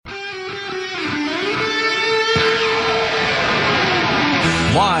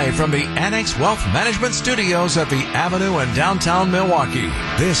Live from the Annex Wealth Management Studios at the Avenue in downtown Milwaukee,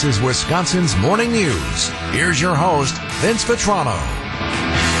 this is Wisconsin's Morning News. Here's your host, Vince Vitrano.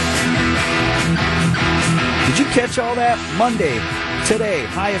 Did you catch all that? Monday, today,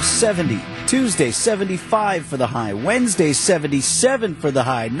 high of 70. Tuesday, 75 for the high. Wednesday, 77 for the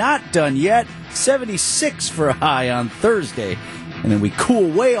high. Not done yet. 76 for a high on Thursday. And then we cool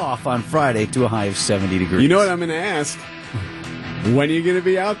way off on Friday to a high of 70 degrees. You know what I'm going to ask? When are you going to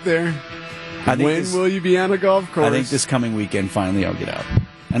be out there? When will you be on a golf course? I think this coming weekend, finally, I'll get out.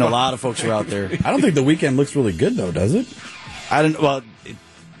 I know a lot of folks are out there. I don't think the weekend looks really good, though, does it? Well,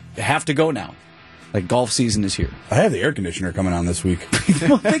 have to go now. Like, golf season is here. I have the air conditioner coming on this week.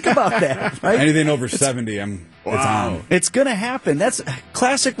 Well, think about that, right? Anything over 70, it's on. It's going to happen. That's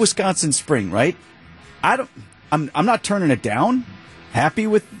classic Wisconsin spring, right? I'm not turning it down. Happy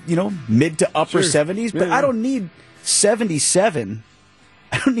with, mid to upper 70s, but I don't need 77.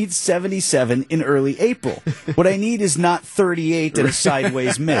 I don't need 77 in early April. What I need is not 38 and a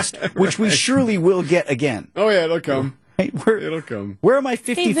sideways mist, which we surely will get again. Oh, yeah, it'll come. Right? It'll come. Where are my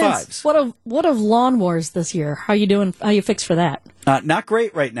 55s? Hey Vince, what of lawn wars this year? How you doing? How you fixed for that? Not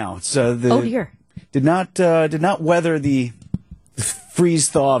great right now. It's, oh dear. Did not weather the freeze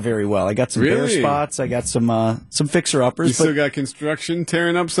thaw very well. I got some bare spots. I got some fixer uppers. You still got construction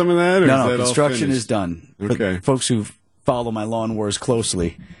tearing up some of that? Or No, is that construction all is done. Okay. For folks who follow my lawn wars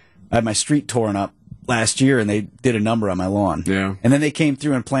closely, I had my street torn up last year, and they did a number on my lawn. Yeah. And then they came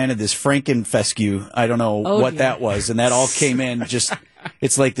through and planted this Franken-fescue. I don't know what that was, and that all came in just.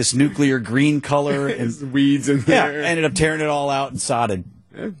 It's like this nuclear green color and There's weeds in there. Yeah, I ended up tearing it all out and sodded.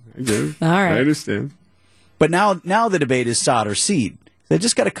 Yeah, I get it. All right. I understand. But now the debate is sod or seed. They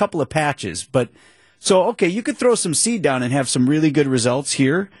just got a couple of patches. But so, okay, you could throw some seed down and have some really good results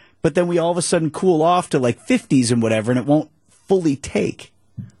here, but then we all of a sudden cool off to like 50s and whatever, and it won't fully take.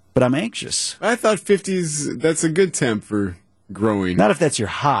 But I'm anxious. I thought 50s, that's a good temp for growing. Not if that's your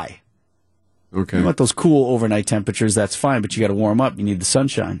high. Okay. You want those cool overnight temperatures, that's fine, but you got to warm up. You need the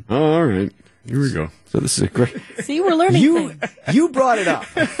sunshine. Oh, all right. Here we go. So this is a great. See, we're learning things. You brought it up.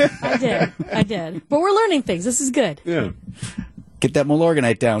 I did. But we're learning things. This is good. Yeah. Get that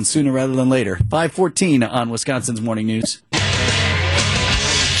Milorganite down sooner rather than later. 5:14 on Wisconsin's Morning News.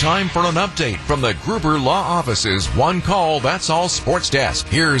 Time for an update from the Gruber Law Office's One Call, That's All Sports Desk.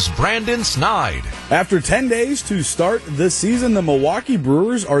 Here's Brandon Snide. After 10 days to start the season, the Milwaukee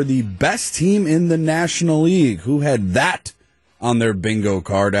Brewers are the best team in the National League. Who had that on their bingo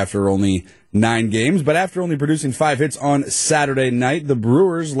card after only 9 games? But after only producing 5 hits on Saturday night, the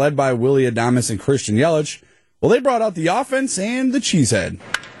Brewers, led by Willie Adames and Christian Yelich, well, they brought out the offense and the cheesehead.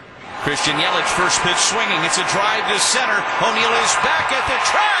 Christian Yelich, first pitch swinging. It's a drive to center. O'Neill is back at the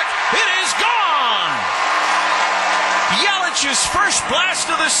track. It is gone! Yelich's first blast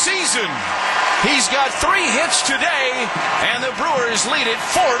of the season. He's got 3 hits today, and the Brewers lead it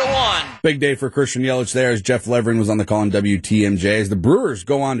 4-1. Big day for Christian Yelich there as Jeff Levering was on the call on WTMJ. As the Brewers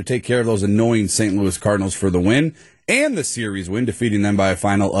go on to take care of those annoying St. Louis Cardinals for the win and the series win, defeating them by a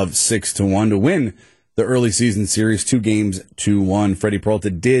final of 6-1 to win the early season series 2-1. Freddie Peralta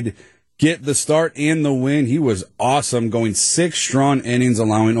did get the start and the win. He was awesome, going 6 strong innings,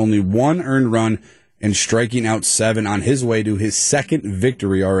 allowing only 1 earned run and striking out 7 on his way to his second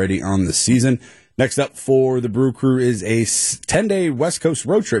victory already on the season. Next up for the Brew Crew is a 10-day West Coast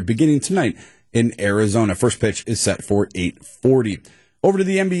road trip beginning tonight in Arizona. First pitch is set for 8:40. Over to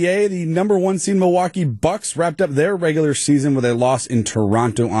the NBA, the number 1 seed Milwaukee Bucks wrapped up their regular season with a loss in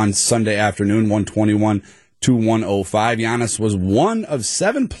Toronto on Sunday afternoon, 121-105. Giannis was one of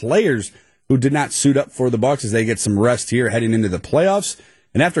 7 players who did not suit up for the Bucks as they get some rest here heading into the playoffs.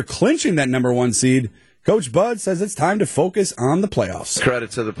 And after clinching that number 1 seed, Coach Bud says it's time to focus on the playoffs.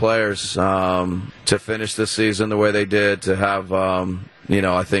 Credit to the players to finish this season the way they did, to have,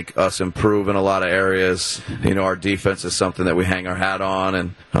 I think us improve in a lot of areas. Our defense is something that we hang our hat on,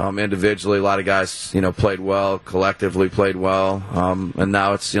 and individually, a lot of guys, played well, collectively played well, and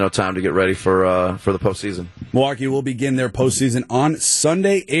now it's, time to get ready for the postseason. Milwaukee will begin their postseason on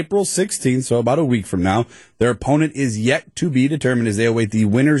Sunday, April 16th, so about a week from now. Their opponent is yet to be determined as they await the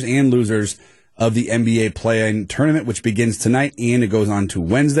winners and losers of the NBA play-in tournament, which begins tonight and it goes on to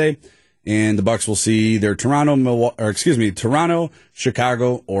Wednesday. And the Bucks will see their Toronto,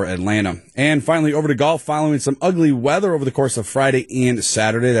 Chicago, or Atlanta. And finally, over to golf, following some ugly weather over the course of Friday and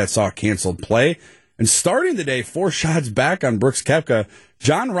Saturday that saw canceled play. And starting the day, 4 shots back on Brooks Koepka,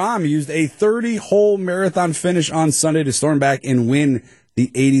 Jon Rahm used a 30-hole marathon finish on Sunday to storm back and win the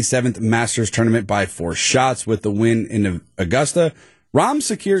 87th Masters tournament by 4 shots with the win in Augusta. Rahm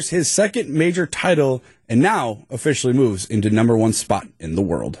secures his second major title and now officially moves into number 1 spot in the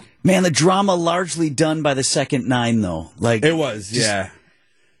world. Man, the drama largely done by the second 9, though. Like it was, yeah.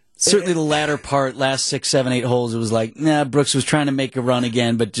 Certainly the latter part, last 6, 7, 8 holes, it was like, Brooks was trying to make a run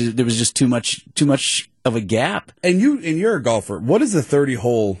again, but there was just too much of a gap. And you're a golfer. What does the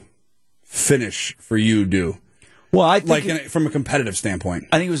 30-hole finish for you do? Well, I think from a competitive standpoint,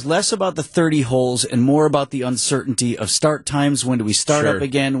 I think it was less about the 30 holes and more about the uncertainty of start times. When do we start up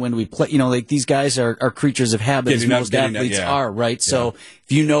again? When do we play? Like these guys are creatures of habit, as most athletes are, right? Yeah. So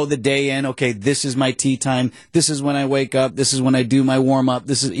if you know the day in, okay, this is my tee time. This is when I wake up. This is when I do my warm up.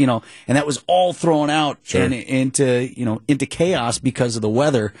 This is, and that was all thrown out and into chaos because of the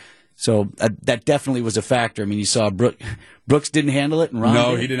weather. So that definitely was a factor. I mean, you saw Brooks didn't handle it, and Rahm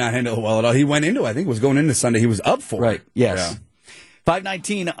No, he did not handle it well at all. He went into, I think it was going into Sunday, he was up for it. Right, yes. Yeah.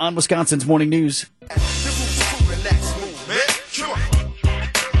 5:19 on Wisconsin's Morning News.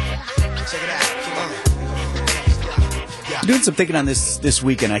 Doing some thinking on this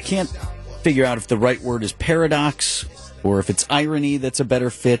weekend. I can't figure out if the right word is paradox or if it's irony that's a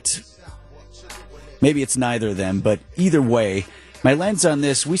better fit. Maybe it's neither of them, but either way, my lens on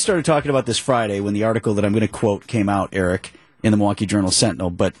this, we started talking about this Friday when the article that I'm going to quote came out, Eric, in the Milwaukee Journal-Sentinel,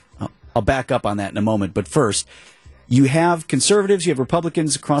 but I'll back up on that in a moment. But first, you have conservatives, you have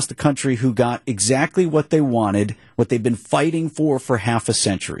Republicans across the country who got exactly what they wanted, what they've been fighting for half a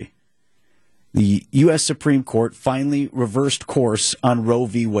century. The U.S. Supreme Court finally reversed course on Roe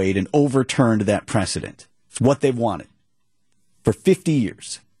v. Wade and overturned that precedent. It's what they've wanted for 50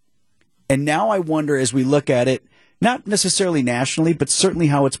 years. And now I wonder, as we look at it, not necessarily nationally, but certainly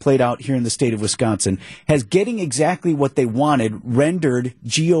how it's played out here in the state of Wisconsin, has getting exactly what they wanted rendered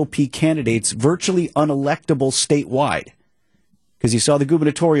GOP candidates virtually unelectable statewide. Because you saw the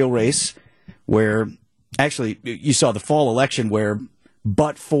gubernatorial race where, actually, you saw the fall election where,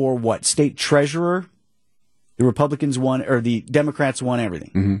 but for what, state treasurer, the Republicans won, or the Democrats won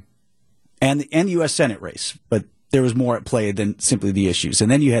everything. Mm-hmm. And the U.S. Senate race, but there was more at play than simply the issues. And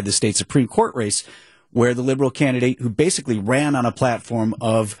then you had the state Supreme Court race, where the liberal candidate who basically ran on a platform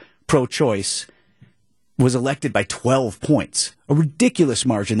of pro-choice was elected by 12 points, a ridiculous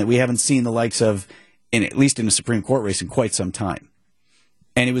margin that we haven't seen the likes of, at least in a Supreme Court race, in quite some time.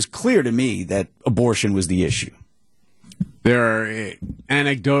 And it was clear to me that abortion was the issue. There are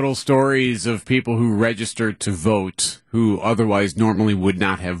anecdotal stories of people who registered to vote who otherwise normally would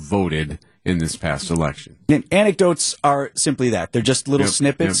not have voted in this past election. And anecdotes are simply that. They're just little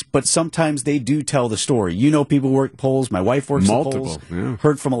snippets, but sometimes they do tell the story. People work polls. My wife works the polls.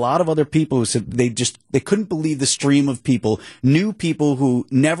 Heard from a lot of other people who said they couldn't believe the stream of people, new people who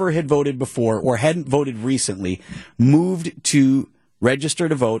never had voted before or hadn't voted recently, moved to register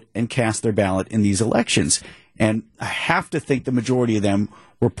to vote and cast their ballot in these elections. And I have to think the majority of them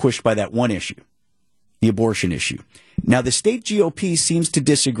were pushed by that one issue, the abortion issue. Now, the state GOP seems to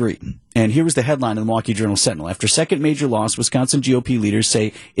disagree. And here was the headline in the Milwaukee Journal-Sentinel. After second major loss, Wisconsin GOP leaders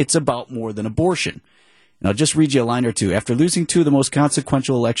say it's about more than abortion. And I'll just read you a line or two. After losing two of the most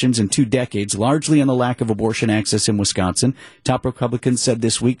consequential elections in 2 decades, largely on the lack of abortion access in Wisconsin, top Republicans said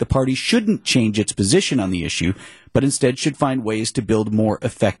this week the party shouldn't change its position on the issue, but instead should find ways to build more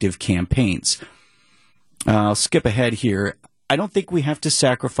effective campaigns. I'll skip ahead here. I don't think we have to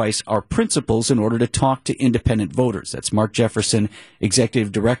sacrifice our principles in order to talk to independent voters. That's Mark Jefferson,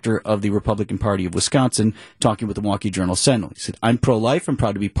 executive director of the Republican Party of Wisconsin, talking with the Milwaukee Journal-Sentinel. He said, I'm pro-life. I'm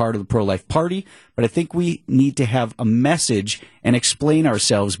proud to be part of the pro-life party, but I think we need to have a message and explain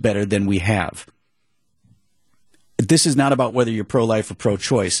ourselves better than we have. This is not about whether you're pro-life or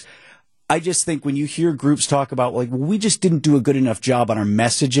pro-choice. I just think when you hear groups talk about, we just didn't do a good enough job on our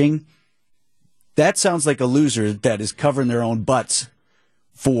messaging, that sounds like a loser that is covering their own butts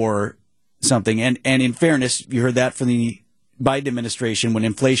for something. And in fairness, you heard that from the Biden administration when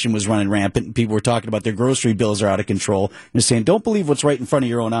inflation was running rampant and people were talking about their grocery bills are out of control. And they're saying, don't believe what's right in front of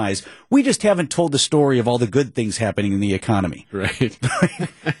your own eyes. We just haven't told the story of all the good things happening in the economy. Right.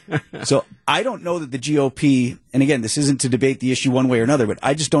 So I don't know that the GOP, and again, this isn't to debate the issue one way or another, but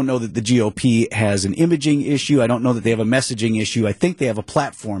I just don't know that the GOP has an imaging issue. I don't know that they have a messaging issue. I think they have a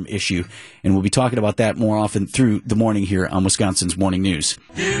platform issue. And we'll be talking about that more often through the morning here on Wisconsin's Morning News.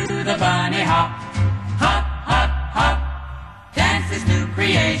 Do the bunny hop, hop, hop, hop. Dance is new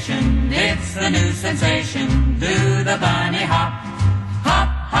creation, it's the new sensation. Do the bunny hop, hop,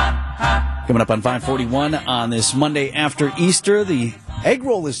 hop, hop. Coming up on 541 on this Monday after Easter, the egg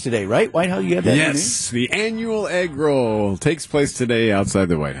roll is today, right? White House, you have that? Yes, the annual egg roll takes place today outside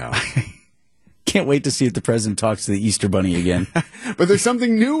the White House. Can't wait to see if the president talks to the Easter Bunny again. But there's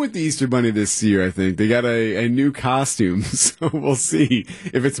something new with the Easter Bunny this year, I think. They got a new costume, so we'll see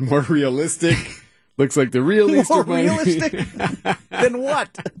if it's more realistic. Looks like the real Easter Bunny. More realistic than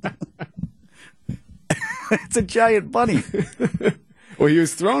what? It's a giant bunny. Well, he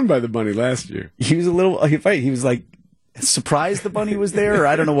was thrown by the bunny last year. He was a little, he was like surprised the bunny was there, or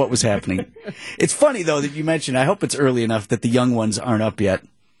I don't know what was happening. It's funny, though, that you mentioned, I hope it's early enough that the young ones aren't up yet.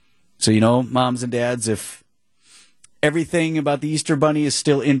 So, moms and dads, if everything about the Easter Bunny is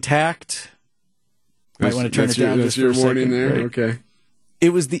still intact, might want to turn it down just for a second. Warning there? Right? Okay. It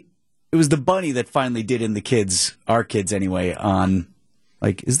was the bunny that finally did in the kids, our kids anyway, on,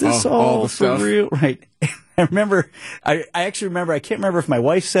 like, is this all for stuff? Real? Right. I remember, I actually remember, I can't remember if my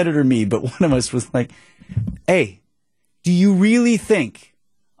wife said it or me, but one of us was like, hey, do you really think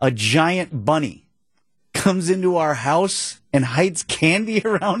a giant bunny comes into our house and hides candy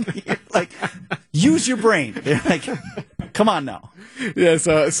around here? Like, use your brain. They're like, come on now. Yeah,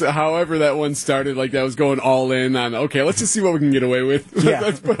 so however that one started, like that was going all in on, okay, let's just see what we can get away with. Yeah.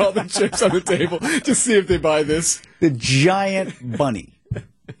 Let's put all the chips on the table. Just see if they buy this. The giant bunny.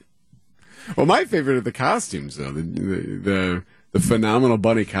 Well, my favorite are the costumes, though. The phenomenal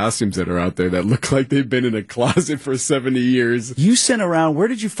bunny costumes that are out there that look like they've been in a closet for 70 years. You sent around, where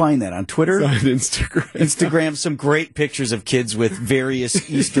did you find that? On Twitter? It's on Instagram. Instagram, some great pictures of kids with various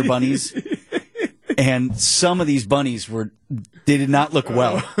Easter bunnies. And some of these bunnies they did not look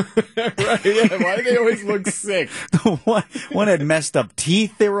well. Right, yeah. Why do they always look sick? One had messed up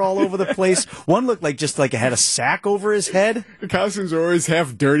teeth. They were all over the place. One looked like just like it had a sack over his head. The costumes are always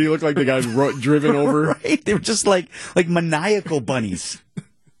half dirty. Look like they got driven over. Right? They were just like maniacal bunnies.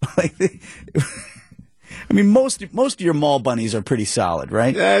 Most of your mall bunnies are pretty solid,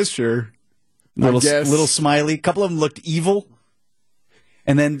 right? Yeah, sure. Little smiley. A couple of them looked evil.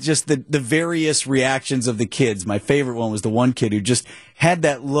 And then just the various reactions of the kids. My favorite one was the one kid who just had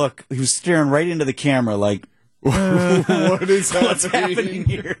that look. He was staring right into the camera like, what's happening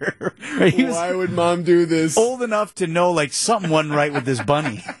here? Right? Why would mom do this? Old enough to know like something wasn't right with this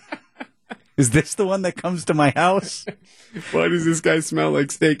bunny. Is this the one that comes to my house? Why does this guy smell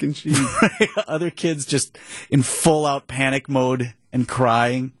like steak and cheese? Other kids just in full out panic mode and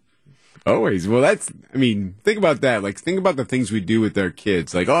crying. Always. Well, think about that. Like, think about the things we do with our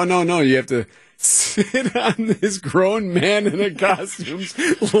kids. Like, oh, no, you have to sit on this grown man in a costume's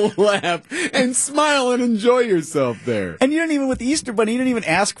lap and smile and enjoy yourself there. And you don't even, with the Easter Bunny, you don't even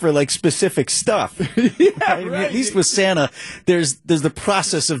ask for, like, specific stuff. Yeah, right. At least with Santa, there's the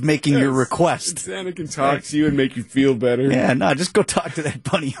process of making your request. Santa can talk to you and make you feel better. Yeah, no, just go talk to that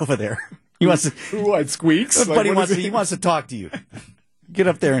bunny over there. He wants to... What, squeaks? That bunny wants to talk to you. Get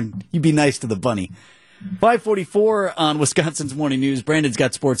up there and you be nice to the bunny. 5:44 on Wisconsin's Morning News. Brandon's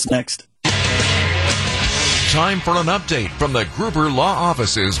got sports next. Time for an update from the Gruber Law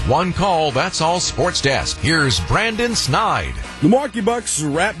Office's One Call, That's All Sports Desk. Here's Brandon Snide. The Milwaukee Bucks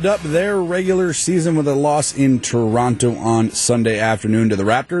wrapped up their regular season with a loss in Toronto on Sunday afternoon to the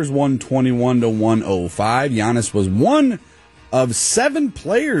Raptors, 121-105. Giannis was one of 7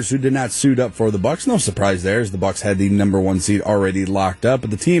 players who did not suit up for the Bucks. No surprise there, as the Bucks had the number 1 seed already locked up. But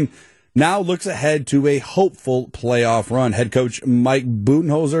the team now looks ahead to a hopeful playoff run. Head coach Mike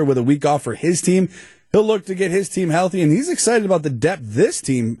Budenholzer with a week off for his team. He'll look to get his team healthy, and he's excited about the depth this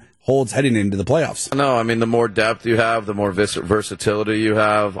team holds heading into the playoffs. No, the more depth you have, the more versatility you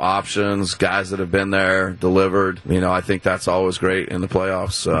have, options, guys that have been there, delivered. I think that's always great in the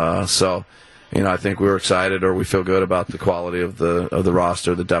playoffs. I think we were excited, or we feel good about the quality of the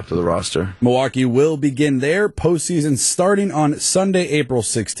roster, the depth of the roster. Milwaukee will begin their postseason starting on Sunday, April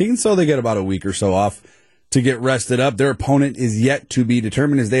 16th, so they get about a week or so off to get rested up. Their opponent is yet to be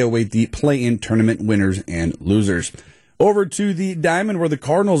determined as they await the play-in tournament winners and losers. Over to the Diamond, where the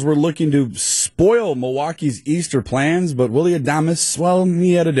Cardinals were looking to spoil Milwaukee's Easter plans, but Willie Adames, well,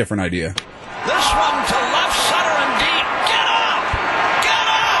 he had a different idea. This one to left center and deep. Get up! Get up! Get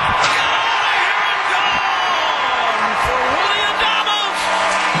out of here and gone for Willie Adames.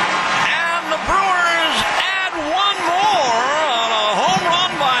 And the Brewers add one more on a home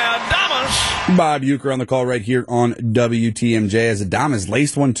run by Adames. Bob Uecker on the call right here on WTMJ as Adames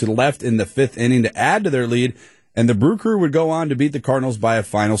laced one to the left in the 5th inning to add to their lead, and the Brew Crew would go on to beat the Cardinals by a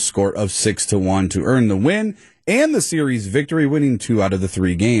final score of 6-1 to earn the win and the series victory, winning 2 out of the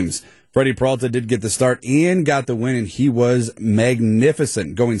 3 games. Freddie Peralta did get the start and got the win, and he was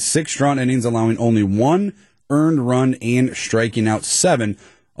magnificent, going 6 strong innings, allowing only 1 earned run and striking out 7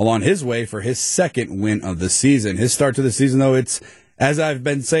 along his way for his 2nd win of the season. His start to the season, though, it's As I've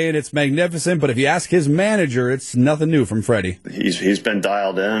been saying, it's magnificent, but if you ask his manager, it's nothing new from Freddie. He's been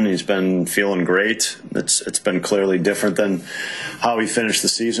dialed in. He's been feeling great. It's been clearly different than how he finished the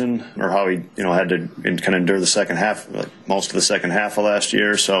season, or how he had to kind of endure the second half, like most of the second half of last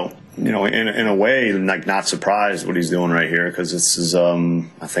year. So in a way, like, not surprised what he's doing right here, because this is I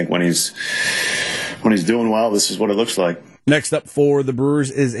think when he's doing well, this is what it looks like. Next up for the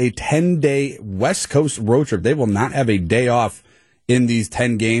Brewers is a 10-day West Coast road trip. They will not have a day off in these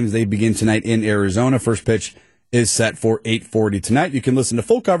 10 games. They begin tonight in Arizona. First pitch is set for 8:40 tonight. You can listen to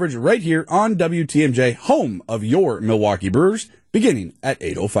full coverage right here on WTMJ, home of your Milwaukee Brewers, beginning at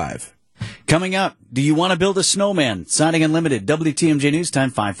 8:05. Coming up, do you want to build a snowman? Signing Unlimited, WTMJ News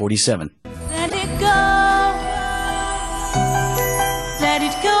Time, 5:47. Let it go. Let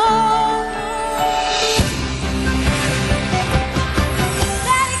it go.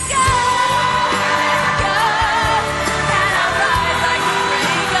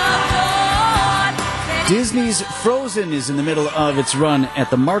 Disney's Frozen is in the middle of its run at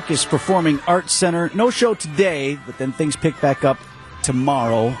the Marcus Performing Arts Center. No show today, but then things pick back up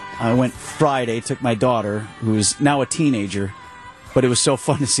tomorrow. I went Friday, took my daughter, who is now a teenager, but it was so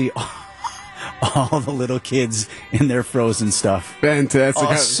fun to see all the little kids in their Frozen stuff. Fantastic.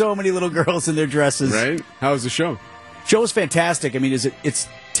 Oh, so many little girls in their dresses. Right? How was the show? Show was fantastic. I mean, it's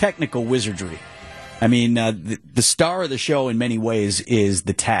technical wizardry. I mean, the star of the show in many ways is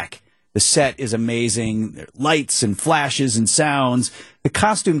the tech. The set is amazing. There are lights and flashes and sounds. The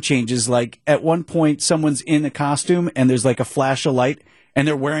costume changes. Like, at one point, someone's in a costume and there's like a flash of light and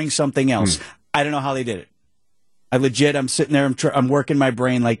they're wearing something else. I don't know how they did it. I'm sitting there, I'm working my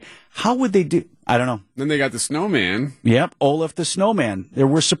brain like, how would they do? I don't know. Then they got the snowman. Yep, Olaf the snowman. There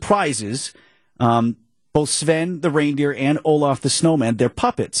were surprises. Both Sven the reindeer and Olaf the snowman, they're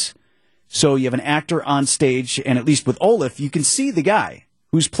puppets. So you have an actor on stage, and at least with Olaf, you can see the guy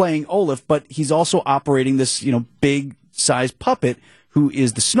who's playing Olaf, but he's also operating this, big size puppet who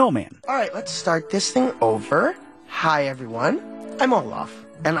is the snowman. All right, let's start this thing over. Hi, everyone. I'm Olaf,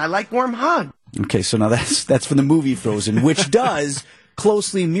 and I like warm hugs. Okay, so now that's from the movie Frozen, which does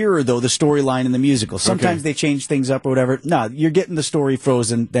closely mirror, though, the storyline in the musical. Sometimes they change things up or whatever. No, you're getting the story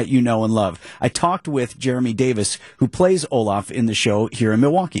Frozen that you know and love. I talked with Jeremy Davis, who plays Olaf in the show here in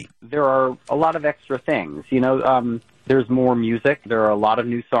Milwaukee. There are a lot of extra things, there's more music. There are a lot of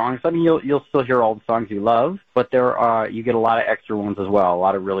new songs. I mean, you'll still hear all the songs you love, but you get a lot of extra ones as well. A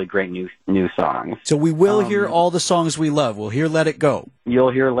lot of really great new songs. So we will hear all the songs we love. We'll hear "Let It Go."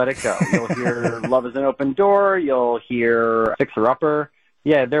 You'll hear "Let It Go." You'll hear "Love Is an Open Door." You'll hear "Fixer Upper."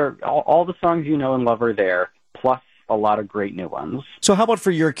 Yeah, all the songs you know and love are there, plus a lot of great new ones. So how about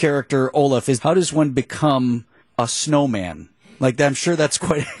for your character Olaf? How does one become a snowman? Like, I'm sure that's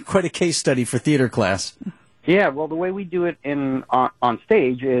quite a case study for theater class. Yeah, well, the way we do it on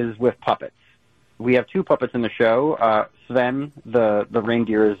stage is with puppets. We have two puppets in the show. Sven, the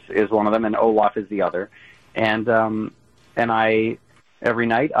reindeer, is one of them, and Olaf is the other. And I every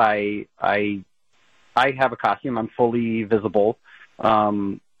night I have a costume. I'm fully visible,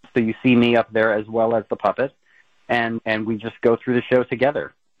 so you see me up there as well as the puppet, and we just go through the show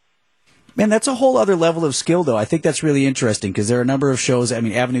together. Man, that's a whole other level of skill, though. I think that's really interesting because there are a number of shows. I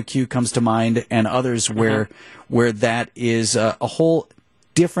mean, Avenue Q comes to mind, and others where that is a whole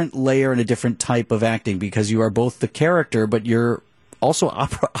different layer and a different type of acting because you are both the character, but you're also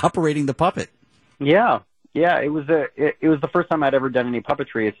operating the puppet. Yeah. It was the first time I'd ever done any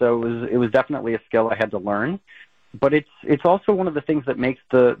puppetry, so it was definitely a skill I had to learn. But it's also one of the things that makes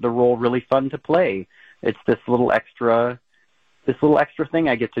the role really fun to play. It's this little extra thing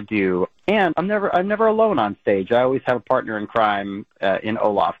I get to do. And I'm never alone on stage. I always have a partner in crime in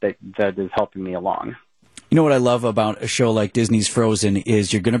Olaf that is helping me along. You know what I love about a show like Disney's Frozen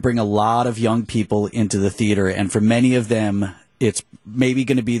is you're going to bring a lot of young people into the theater, and for many of them, it's maybe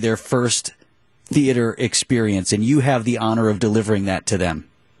going to be their first theater experience, and you have the honor of delivering that to them.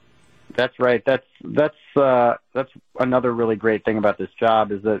 That's right. That's another really great thing about this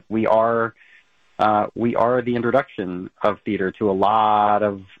job is that we are the introduction of theater to a lot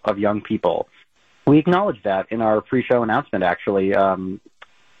of young people. We acknowledge that in our pre-show announcement, actually.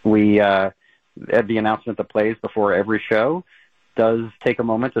 The announcement that plays before every show does take a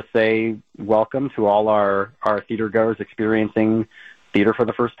moment to say welcome to all our theater goers experiencing theater for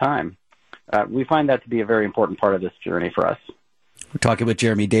the first time. We find that to be a very important part of this journey for us. We're talking with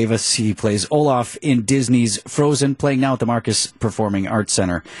Jeremy Davis. He plays Olaf in Disney's Frozen, playing now at the Marcus Performing Arts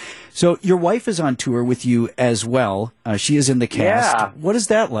Center. So your wife is on tour with you as well. She is in the cast. Yeah. What is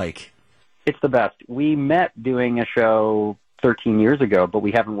that like? It's the best. We met doing a show 13 years ago, but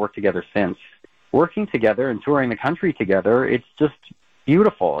we haven't worked together since. working together and touring the country together, it's just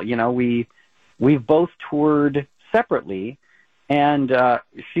beautiful. You know, we've both toured separately, and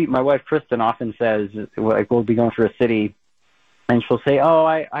my wife Kristen often says, like, we'll be going through a city, and she'll say, "Oh,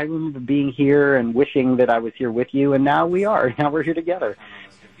 I remember being here and wishing that I was here with you, and now we are. Now we're here together."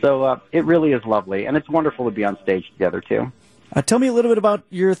 So it really is lovely, and it's wonderful to be on stage together too. Tell me a little bit about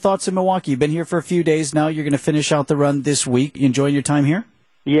your thoughts in Milwaukee. You've been here for a few days now. You're going to finish out the run this week. You enjoying your time here?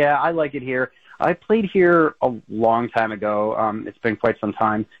 Yeah, I like it here. I played here a long time ago. It's been quite some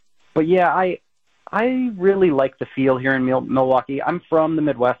time. But yeah, I really like the feel here in Milwaukee. I'm from the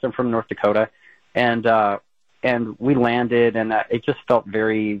Midwest. I'm from North Dakota. And we landed, and it just felt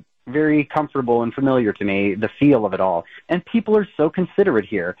very, very comfortable and familiar to me, the feel of it all. And people are so considerate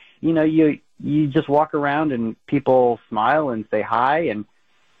here. You know, you just walk around and people smile and say hi, and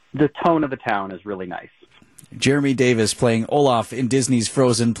the tone of the town is really nice. Jeremy Davis playing Olaf in Disney's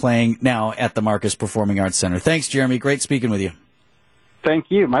Frozen, playing now at the Marcus Performing Arts Center. Thanks, Jeremy. Great speaking with you. Thank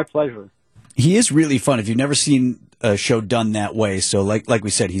you. My pleasure. He is really fun if you've never seen a show done that way. So like we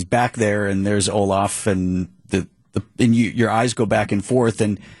said, he's back there and there's Olaf, and your eyes go back and forth.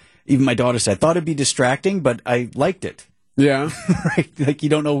 And even my daughter said, I thought it'd be distracting, but I liked it. Yeah. Right. Like you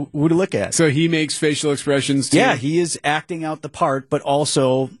don't know who to look at. So he makes facial expressions too? Yeah, he is acting out the part, but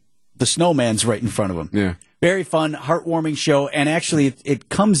also the snowman's right in front of him. Yeah. Very fun, heartwarming show, and actually it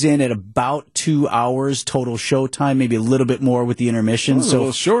comes in at about 2 hours total show time, maybe a little bit more with the intermission. A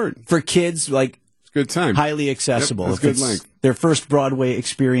little short. For kids, like, it's a good time. Highly accessible. Yep, that's good length. Their first Broadway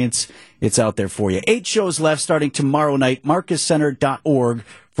experience, it's out there for you. 8 shows left starting tomorrow night. MarcusCenter.org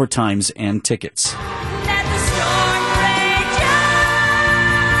for times and tickets.